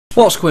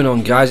What's going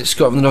on, guys? It's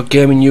Scott from the Dog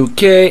Gaming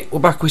UK. We're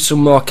back with some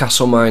more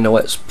CastleMiner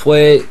Let's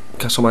Play.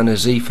 CastleMiner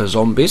Z for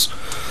zombies.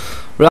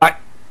 Right,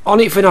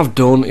 only thing I've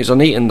done is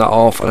I've eaten that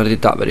off and I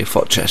did that very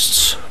foot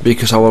chests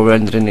because I was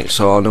rendering it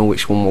so I know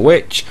which one were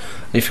which.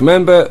 And if you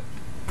remember,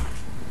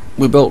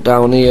 we built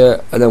down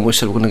here and then we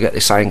said we're going to get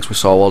this iron because we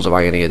saw loads of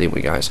iron here, didn't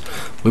we, guys?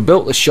 We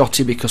built the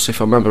shotty because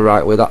if I remember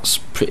rightly, that's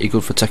pretty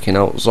good for taking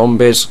out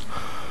zombies.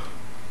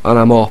 And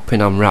I'm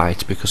hoping I'm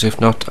right, because if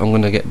not, I'm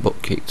going to get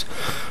butt kicked.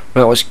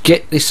 Right, let's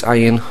get this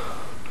iron.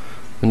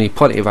 We need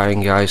plenty of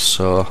iron, guys,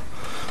 so I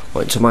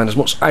want to mine as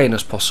much iron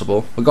as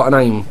possible. We've got an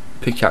iron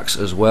pickaxe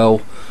as well,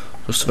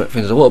 just to make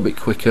things a little bit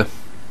quicker.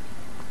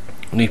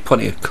 We need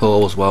plenty of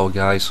coal as well,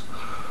 guys,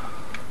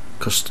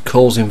 because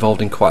coal's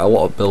involved in quite a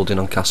lot of building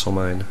on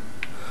CastleMiner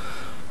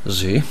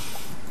Z.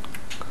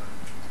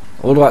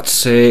 I would like to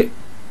say,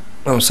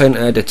 I'm saying it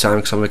ahead of time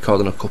because I'm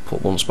recording a couple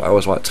at once, but I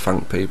always like to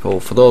thank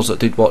people. For those that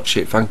did watch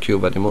it, thank you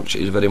very much.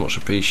 It is very much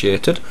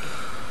appreciated.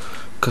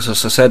 Because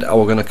as I said, I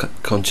was going to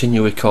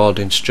continue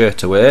recording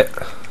straight away.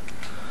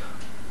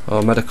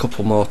 I made a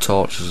couple more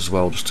torches as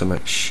well just to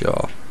make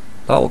sure.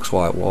 That looks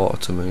like water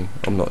to me,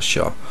 I'm not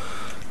sure.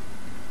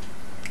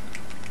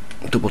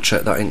 Double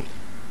check that ain't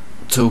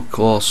too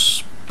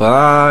close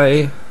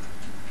by.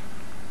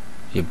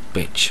 You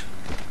bitch.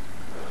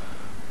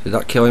 Did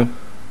that kill him?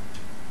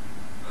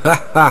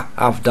 Ha ha!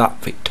 Have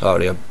that,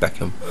 Victoria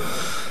Beckham.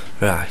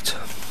 Right.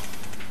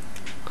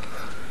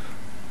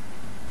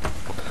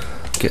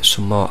 Get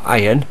some more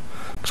iron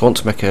because I want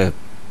to make a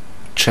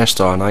chest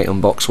or an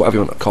item box, whatever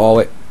you want to call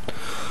it,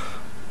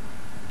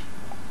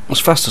 as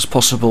fast as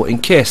possible in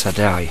case I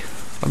die.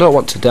 I don't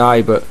want to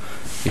die, but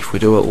if we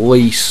do, at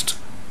least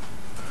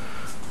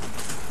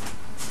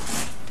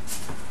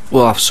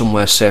we'll have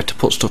somewhere safe to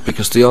put stuff,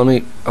 because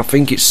I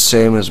think it's the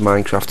same as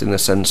Minecraft in the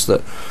sense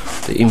that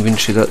the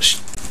inventory that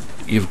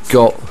you've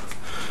got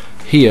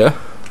here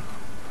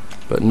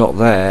but not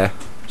there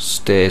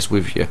stays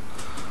with you.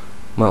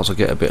 Might as well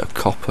get a bit of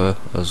copper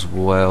as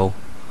well.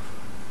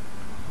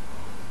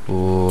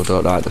 Oh,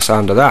 don't like the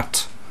sound of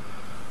that.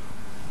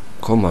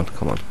 Come on,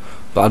 come on.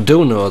 But I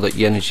do know that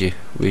the energy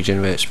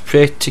regenerates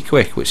pretty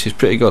quick, which is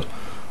pretty good,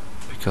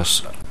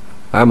 because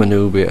I'm a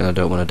newbie and I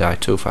don't want to die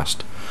too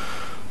fast.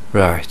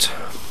 Right,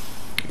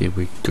 here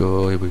we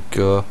go, here we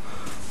go.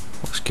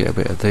 Let's get a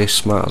bit of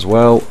this, might as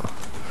well.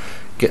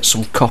 Get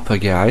some copper,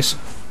 guys.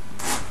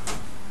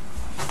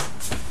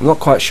 I'm not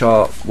quite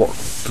sure what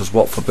does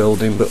what for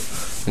building, but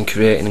and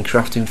creating and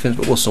crafting things,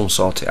 but we'll soon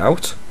sort it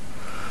out.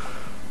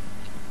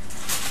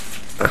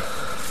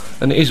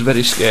 And it is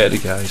very scary,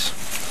 guys.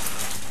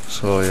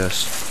 So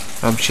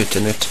yes, I'm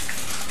shitting it.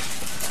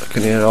 I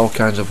can hear all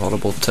kinds of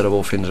horrible,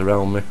 terrible things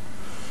around me,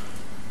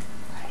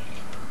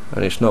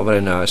 and it's not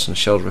very nice. And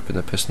Shell's ripping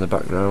the piss in the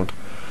background.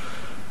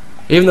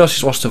 Even though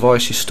she's lost her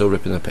voice, she's still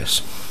ripping the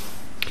piss.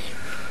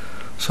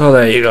 So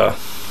there you go.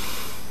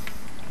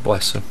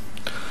 Bless her.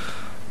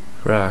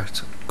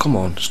 Right. Come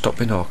on, stop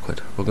being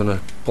awkward. We're going to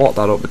block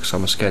that up because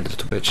I'm a scared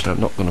little bitch and I'm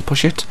not going to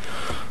push it.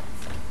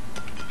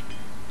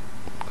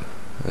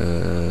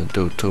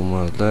 Do two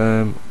more of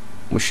them.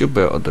 We should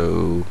be able to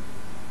do...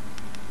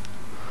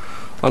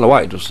 I don't know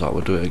why it does that.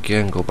 We'll do it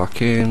again, go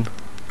back in.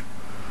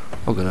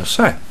 I'm going to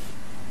say.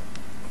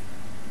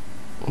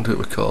 We'll do it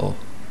with coal.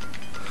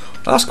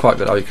 That's quite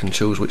good how you can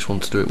choose which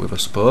one to do it with, I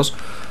suppose.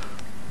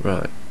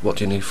 Right, what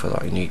do you need for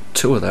that? You need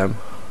 2 of them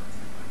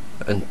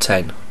and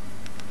 10.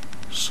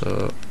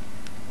 So...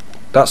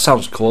 that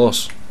sounds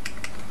close.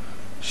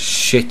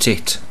 Shit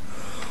it.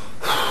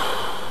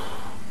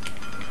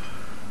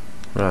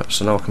 Right,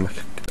 so now I can make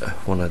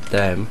one of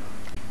them,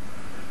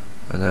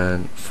 and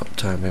then for the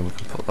time being we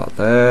can put that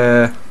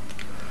there.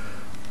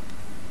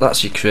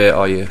 That's your crate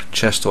or your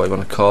chest, or what you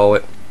want to call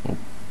it. We'll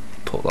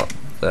put that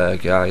there,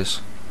 guys.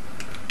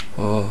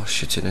 Oh,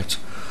 shit in it.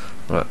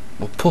 Right,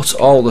 we'll put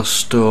all the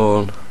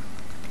stone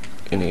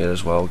in here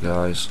as well,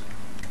 guys.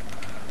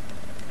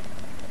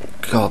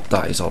 God,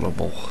 that is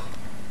horrible.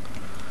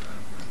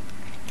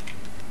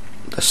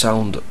 They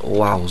sound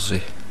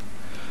lousy.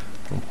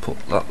 We'll put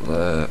that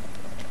there.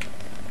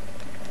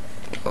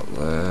 That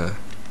there.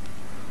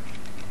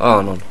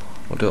 Oh no,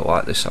 we'll do it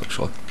like this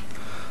actually.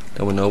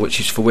 Then we know which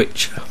is for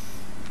which.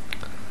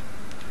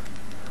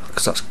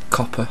 Because that's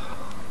copper.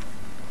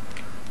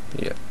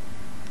 Yeah.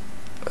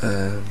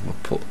 We'll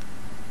put...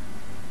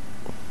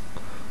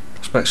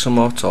 let's make some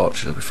more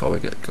torches before we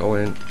get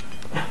going.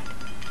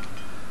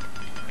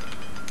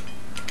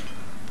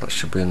 That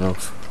should be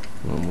enough.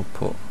 And we'll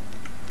put...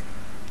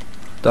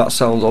 that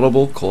sounds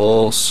horrible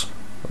close.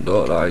 I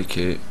don't like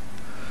it.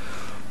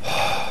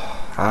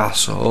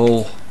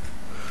 Asshole.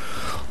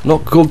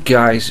 Not good,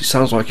 guys. It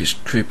sounds like it's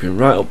creeping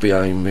right up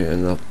behind me,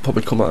 and I'll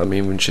probably come out of my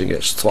inventory and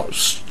get slapped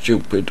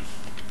stupid.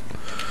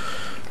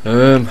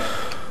 I'll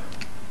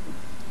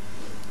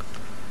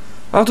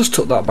just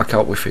tuck that back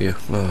out with you.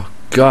 Oh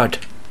God.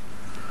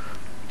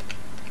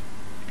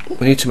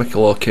 We need to make a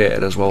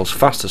locator as well as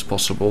fast as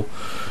possible.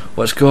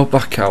 Let's go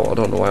back out. I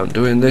don't know why I'm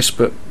doing this,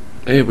 but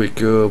here we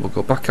go. We'll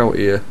go back out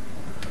here.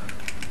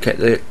 Get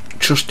the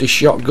trusty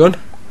shotgun.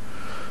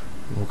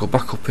 We'll go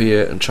back up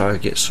here and try to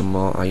get some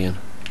more iron.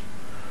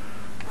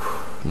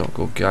 Not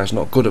good, guys,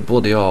 not good at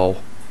bloody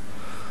all.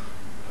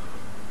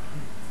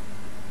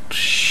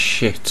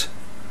 Shit.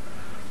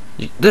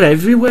 They're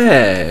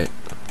everywhere.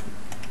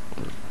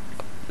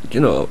 You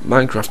know,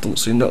 Minecraft doesn't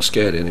seem that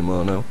scary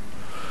anymore now.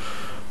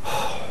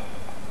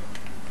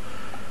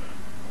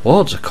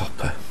 Loads of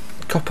copper.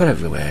 Copper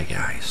everywhere,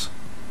 guys.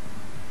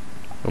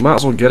 I might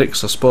as well get it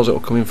because I suppose it will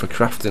come in for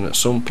crafting at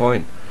some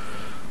point.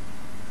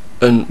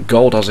 And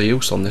gold has a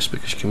use on this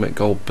because you can make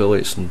gold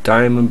billets and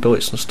diamond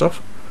billets and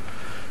stuff.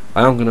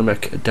 I am going to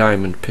make a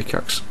diamond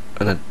pickaxe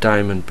and a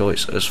diamond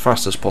billets as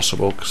fast as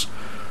possible because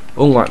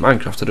unlike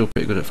Minecraft I do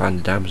pretty good at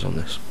finding diamonds on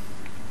this.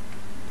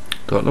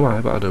 Don't know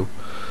why, but I do.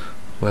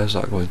 Where's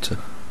that going to?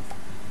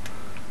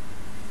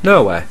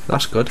 Nowhere.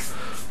 That's good.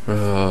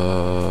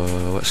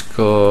 Let's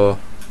go.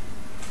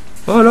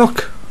 Oh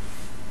look!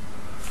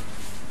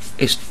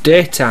 It's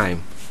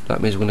daytime.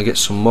 That means we're going to get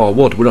some more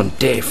wood. We're on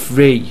day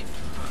 3.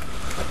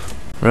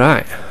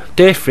 Right.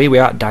 Day 3 we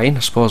aren't dying.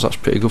 I suppose that's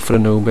pretty good for a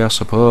newbie, I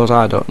suppose.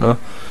 I don't know.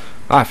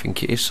 I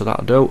think it is, so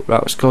that'll do.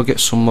 Right, let's go get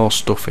some more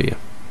stuff here.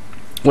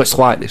 Let's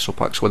light this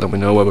up actually, then we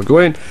know where we're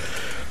going.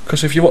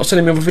 Because if you watch any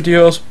of my other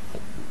videos,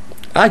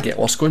 I get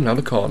what's going around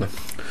the corner.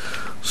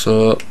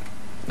 So,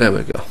 there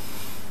we go.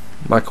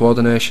 My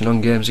coordination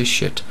on games is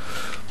shit.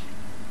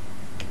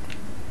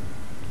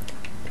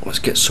 Let's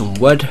get some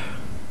wood.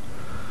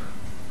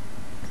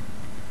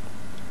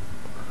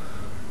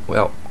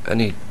 Well,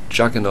 any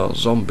dragon or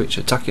zombie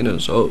attacking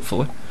us,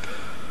 hopefully.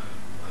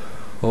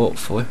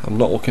 Hopefully. I'm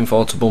not looking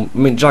forward to bump. I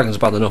mean, dragon's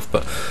bad enough,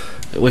 but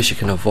at least you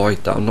can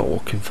avoid that. I'm not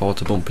looking forward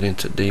to bumping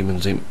into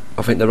demons.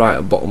 I think they're right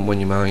at the bottom when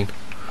you mine.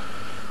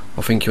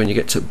 I think when you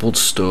get to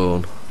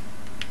Bloodstone,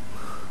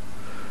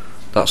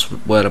 that's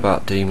where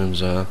about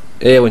demons are.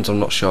 Aliens I'm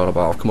not sure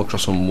about. I've come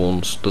across them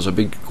once. There's a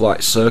big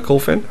like circle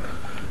thing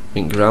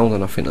in ground,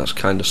 and I think that's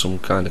kind of some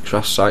kind of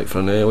crash site for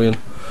an alien.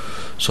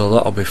 So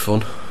that'll be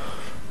fun.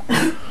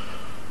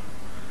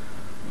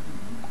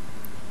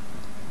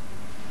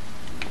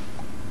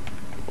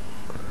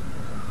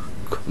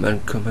 Come on,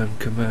 come on,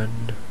 come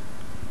on.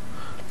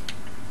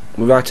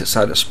 We're right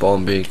outside the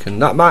spawn beacon.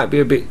 That might be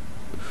a bit.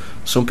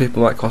 Some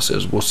people might class it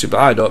as wussy, but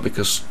I don't,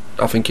 because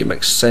I think it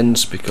makes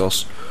sense,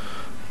 because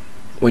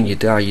when you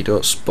die you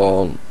don't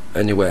spawn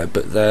anywhere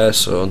but there,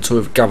 so until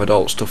we've gathered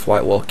all stuff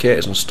like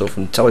locators and stuff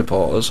and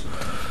teleporters,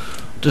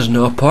 there's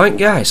no point,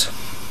 guys.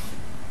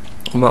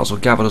 We might as well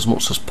gather as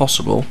much as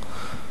possible,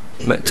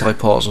 make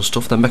teleporters and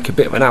stuff, then make a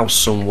bit of an house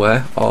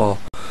somewhere, or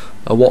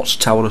a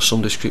watchtower of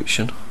some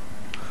description.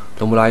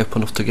 Then we're high up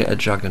enough to get a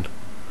dragon.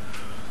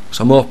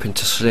 So I'm hoping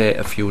to slay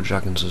a few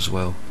dragons as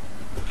well.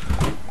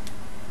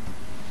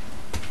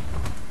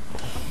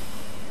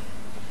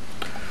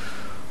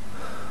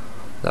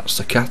 That's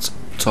the cat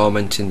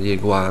tormenting the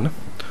iguana,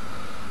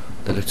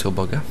 the little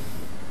bugger.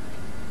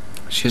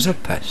 She's a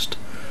pest.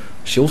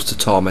 She loves to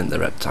torment the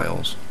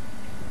reptiles.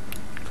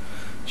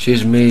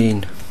 She's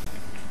mean.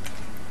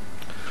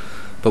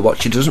 But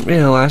what she doesn't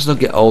realise, they'll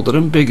get older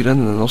and bigger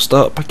and then they'll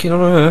start picking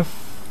on her.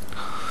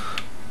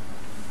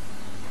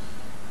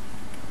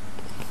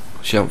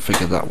 She hasn't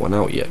figured that one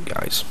out yet,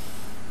 guys.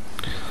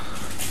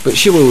 But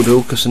she will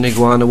do, because an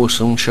iguana will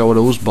soon show her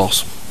who's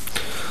boss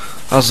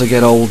as they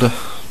get older.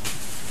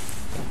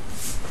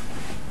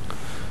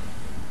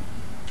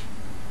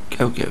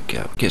 Go, go,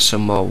 go. Get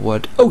some more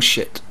wood. Oh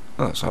shit!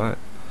 Oh, that's alright.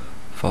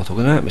 Thought they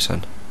were gonna hurt me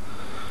son.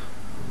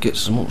 Get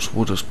as much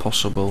wood as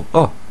possible.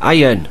 Oh,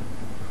 iron!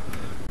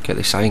 Get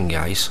this iron,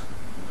 guys.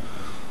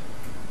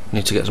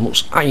 Need to get as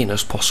much iron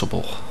as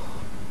possible.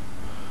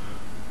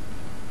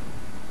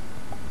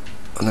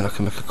 And then I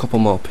can make a couple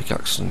more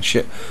pickaxes and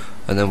shit,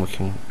 and then we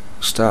can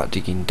start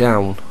digging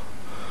down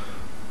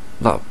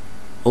that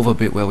other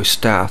bit where we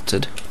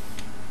started.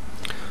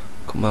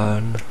 Come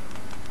on.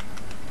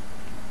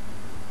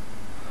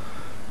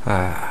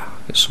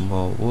 Get some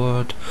more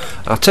wood.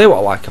 And I'll tell you what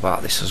I like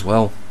about this as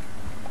well.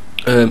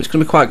 It's going to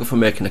be quite good for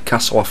making a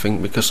castle, I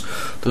think, because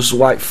there's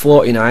like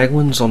floating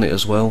islands on it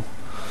as well.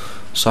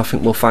 So I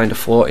think we'll find a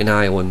floating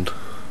island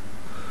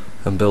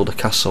and build a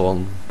castle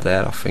on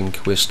there, I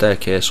think, with a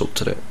staircase up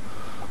to it.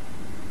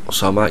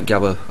 So I might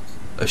gather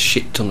a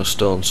shit ton of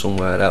stone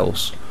somewhere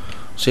else.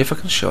 See if I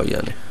can show you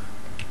any.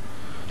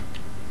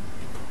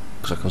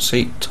 Because I can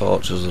see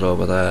torches are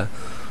over there.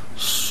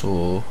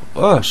 So,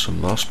 oh,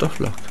 some more stuff,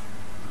 look.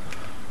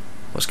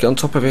 Let's get on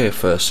top of here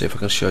first, see if I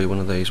can show you one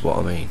of these, what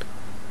I mean.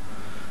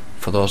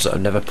 For those that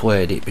have never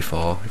played it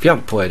before. If you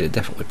haven't played it,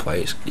 definitely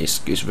play it.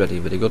 It's really,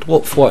 really good.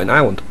 Look, floating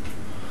island.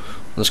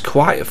 There's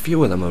quite a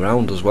few of them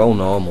around as well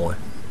normally.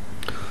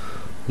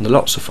 And they're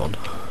lots of fun.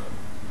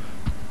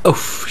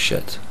 Oof,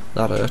 shit.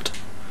 That hurt.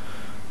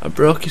 I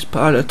broke his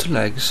pilot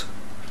legs.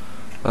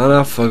 And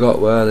I forgot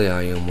where the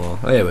iron was.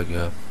 Here we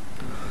go.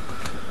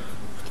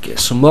 Get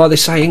some more of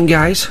this iron,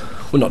 guys.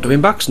 We're not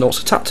doing backs, no one's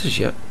attacked us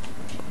yet.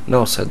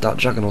 No, I said that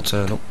dragon will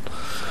turn up.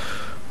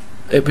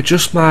 It'd be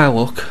just my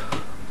luck.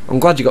 I'm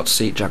glad you got to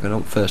see Dragon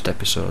on first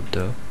episode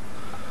though.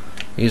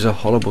 He's a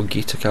horrible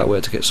git. I can't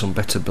wait to get some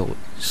better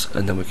bullets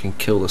and then we can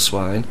kill the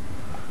swine.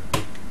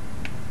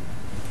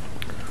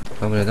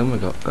 How many of them we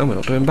got? Oh, we're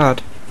not doing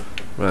bad.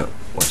 Right,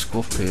 let's go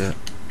up here.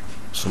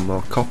 Some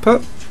more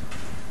copper.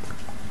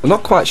 I'm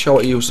not quite sure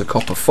what to use the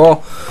copper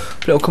for,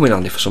 but it'll come in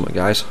handy for something,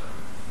 guys.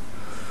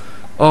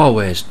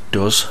 Always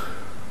does.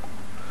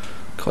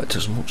 Collect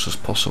as much as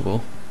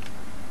possible.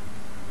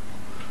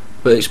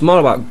 But it's more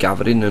about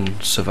gathering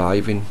and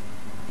surviving.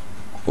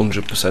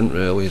 100%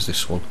 really is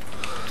this one.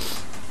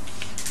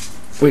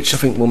 Which I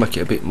think will make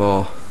it a bit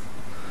more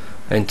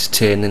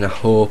entertaining, I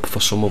hope, for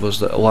some of us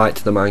that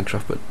liked the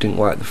Minecraft but didn't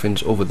like the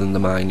things other than the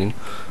mining.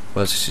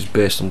 Whereas this is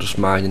based on just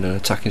mining and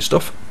attacking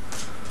stuff.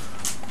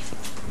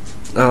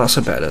 Now that's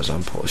a better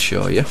example to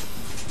show you.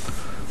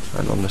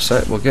 And on the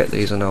set we'll get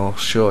these and I'll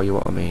show you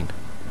what I mean.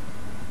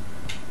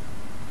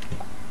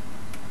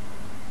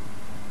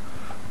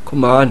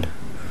 Come on.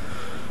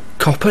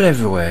 Copper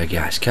everywhere,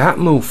 guys. Can't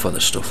move for the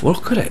stuff.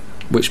 Look at it.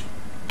 Which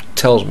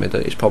tells me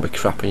that it's probably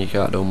crap and you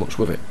can't do much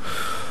with it.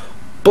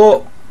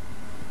 But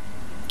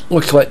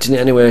we're collecting it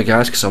anyway,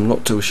 guys, because I'm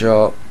not too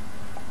sure.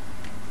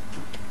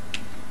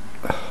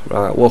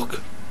 Right,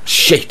 look.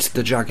 Shit,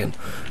 the dragon.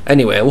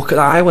 Anyway, look at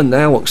that island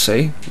there, look,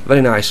 see?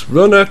 Very nice.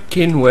 Run a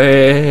kin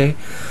way.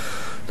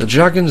 The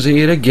dragon's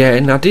here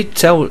again. I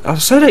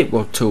said it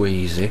was too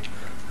easy.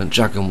 And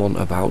dragon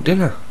wasn't about,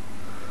 didn't I?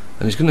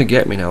 And he's gonna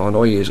get me now, I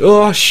know he is.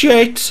 Oh,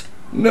 shit!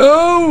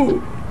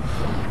 No!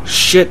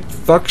 Shit,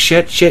 fuck,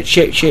 shit,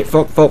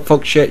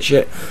 fuck,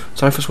 shit.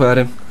 Sorry for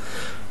swearing.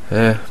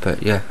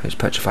 But yeah, it's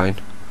petrifying.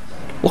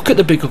 Look at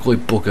the big ugly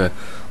bugger.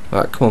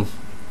 Right, come on.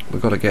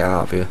 We've got to get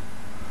out of here.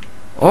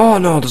 Oh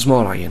no, there's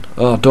more iron.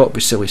 Oh, don't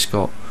be silly,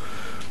 Scott.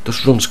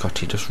 Just run,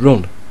 Scotty, just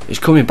run. He's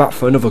coming back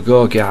for another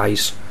go,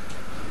 guys.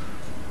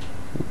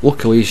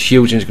 Luckily he's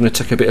huge and he's going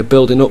to take a bit of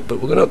building up, but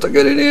we're going to have to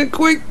get in here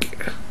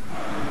quick.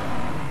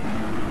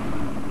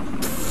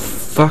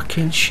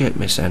 Fucking shit,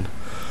 miss then.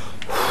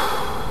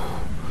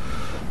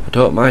 I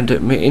don't mind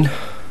admitting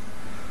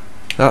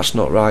that's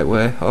not right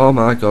way. Oh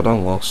my god,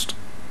 I'm lost.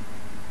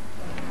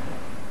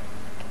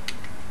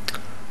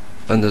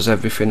 And there's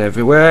everything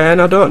everywhere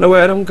and I don't know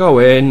where I'm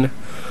going.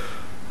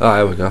 Oh,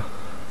 here we go.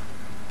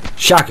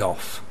 Shag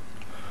off.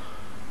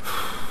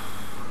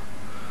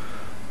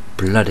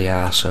 Bloody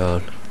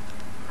arsehole.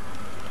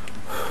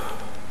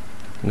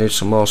 Need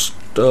some more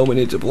stone. We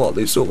need to block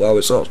this up while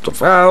we sort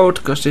stuff out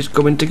because it's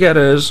coming to get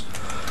us.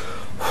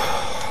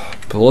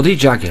 Bloody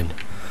dragon.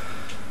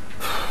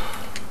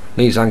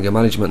 Needs anger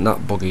management, that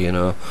bugger, you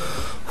know.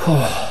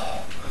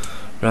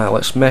 Right,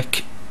 let's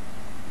make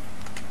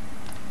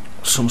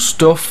some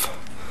stuff.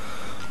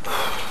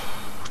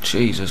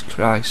 Jesus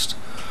Christ.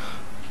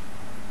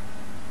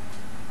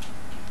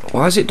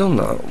 Why has it done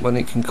that when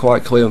it can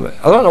quite clear me?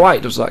 I don't know why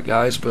it does that,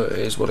 guys, but it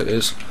is what it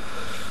is.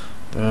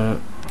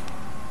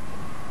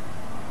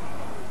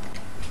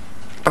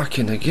 Back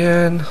in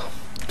again.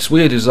 It's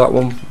weird as that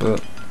one,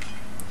 but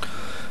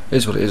it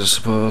is what it is, I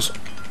suppose.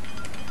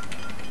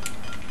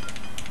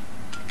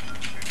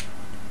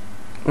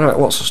 Right,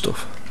 lots of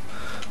stuff.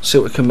 See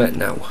what we can make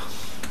now.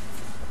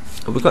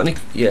 Have we got any?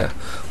 Yeah.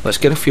 Let's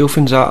get a few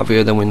things out of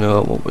here, then we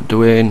know what we're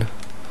doing.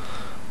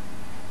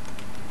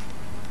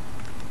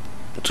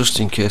 Just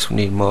in case we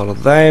need more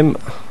of them.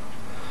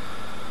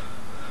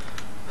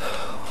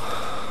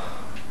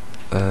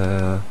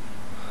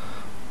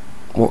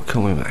 What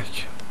can we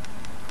make?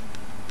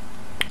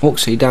 Look,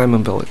 see,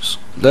 diamond bullets.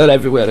 They're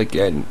everywhere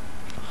again.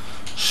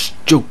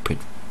 Stupid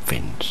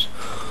things.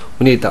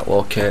 We need that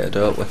locator,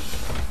 don't we?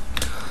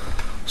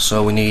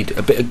 So we need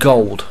a bit of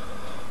gold.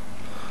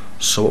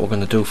 So what we're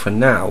going to do for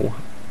now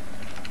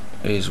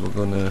is we're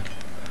going to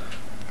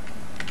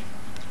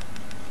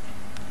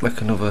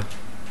make another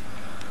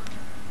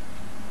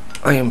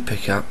iron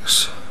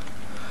pickaxe,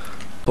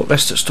 put the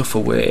rest of the stuff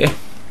away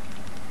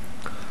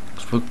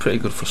because we're pretty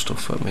good for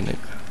stuff for a minute.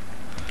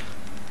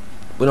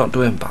 We're not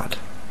doing bad.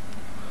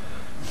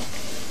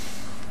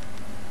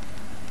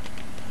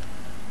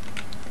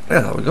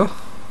 Yeah, there we go.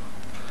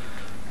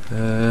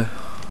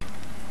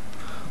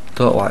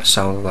 Don't like the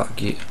sound of that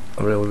git.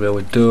 I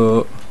really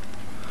don't.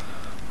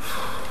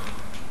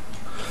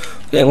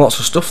 Getting lots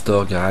of stuff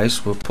though,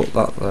 guys. We'll put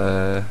that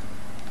there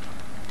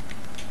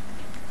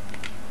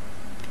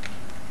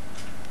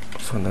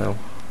for now.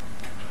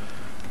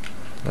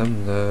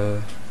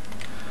 Then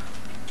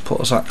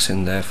put us axe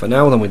in there for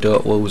now. Then we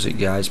don't lose it,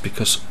 guys,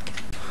 because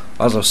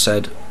as I've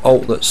said, all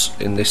that's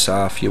in this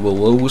half you will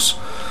lose.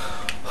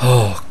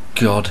 Oh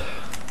God.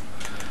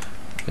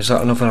 Is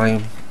that another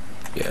iron?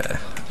 Yeah,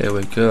 here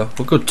we go.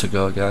 We're good to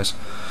go, guys.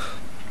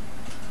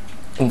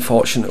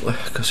 Unfortunately,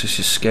 because this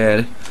is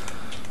scary.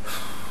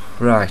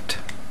 Right.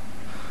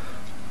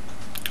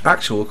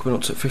 Actually, we're coming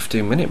up to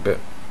 15-minute bit.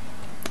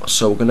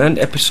 So we're going to end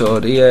the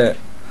episode here.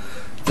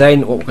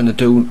 Then what we're going to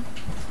do,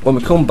 when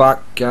we come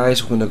back,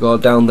 guys, we're going to go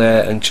down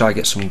there and try to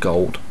get some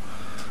gold.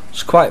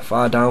 It's quite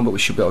far down, but we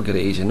should be able to get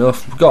it easy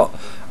enough. We've got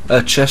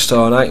a chest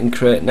or an item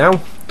crate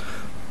now.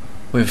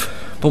 We've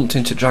bumped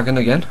into dragon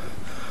again.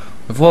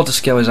 We've loads of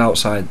skellies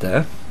outside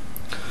there.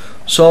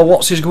 So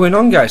what's is going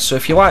on, guys? So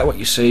if you like what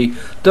you see,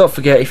 don't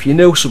forget, if you're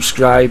new,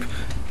 subscribe.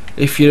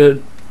 If you're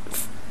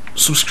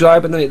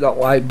subscribe and then hit that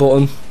like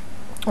button,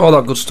 all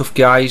that good stuff,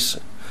 guys.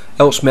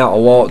 Helps me out a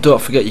lot.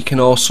 Don't forget you can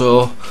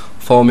also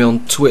follow me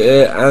on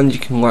Twitter, and you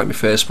can like my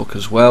Facebook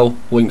as well.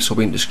 Links will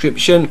be in the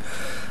description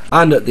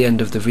and at the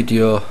end of the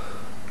video,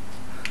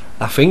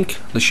 I think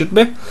there should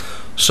be.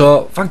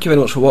 So thank you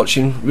very much for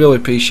watching, really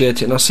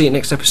appreciate it, and I'll see you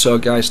next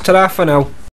episode, guys. Ta-ra for now.